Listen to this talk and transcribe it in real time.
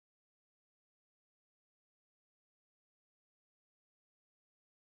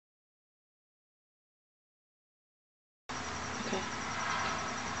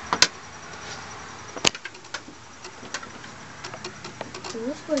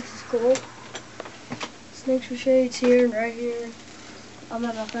place is cool. Snakes for shades here and right here. I'm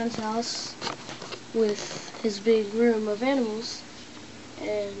at my friend's house with his big room of animals.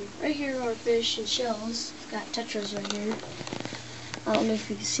 And right here are fish and shells. Got tetras right here. I don't know if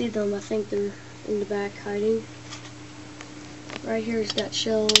you can see them. I think they're in the back hiding. Right here he's got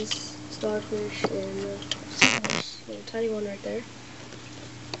shells, starfish, and there's a little tiny one right there.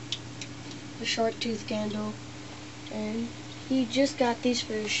 A shark tooth candle. And he just got these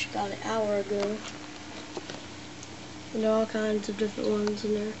fish about an hour ago. And there are all kinds of different ones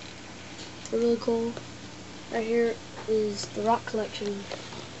in there. They're really cool. Right here is the rock collection,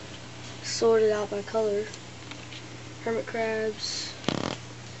 sorted out by color. Hermit crabs.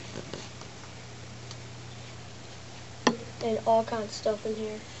 And all kinds of stuff in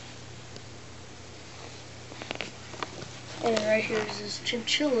here. And right here is this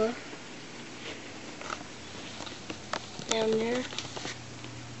chinchilla down there.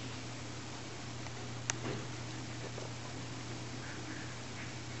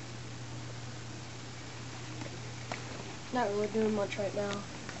 Not really doing much right now.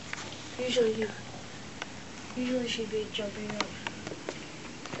 Usually she'd be jumping up.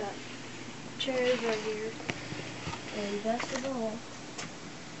 Got chairs right here. And best of all,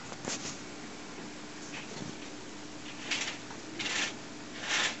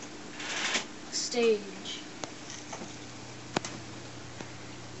 stage.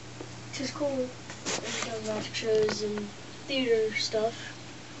 This is cool. It's got magic shows and theater stuff.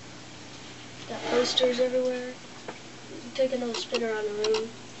 Got posters everywhere. You can take another spin around the room.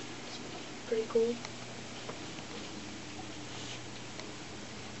 It's pretty cool.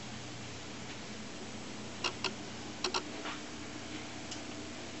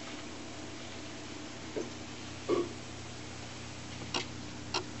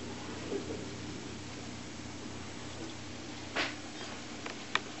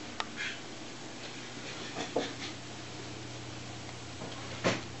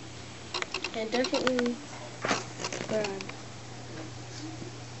 And definitely grab.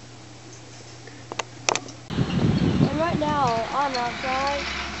 And right now I'm outside.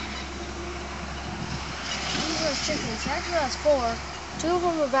 These are chickens. Actually that's 4. 2 of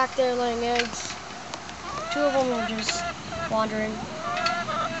them are back there laying eggs. 2 of them are just wandering.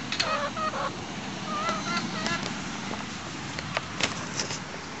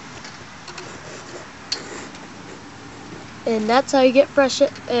 And that's how you get fresh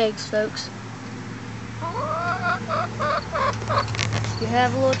eggs, folks. You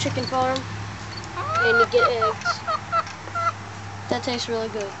have a little chicken farm and you get eggs. That tastes really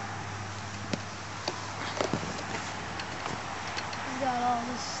good. We got all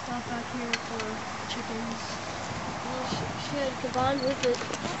this stuff back here for chickens. Should combine with it.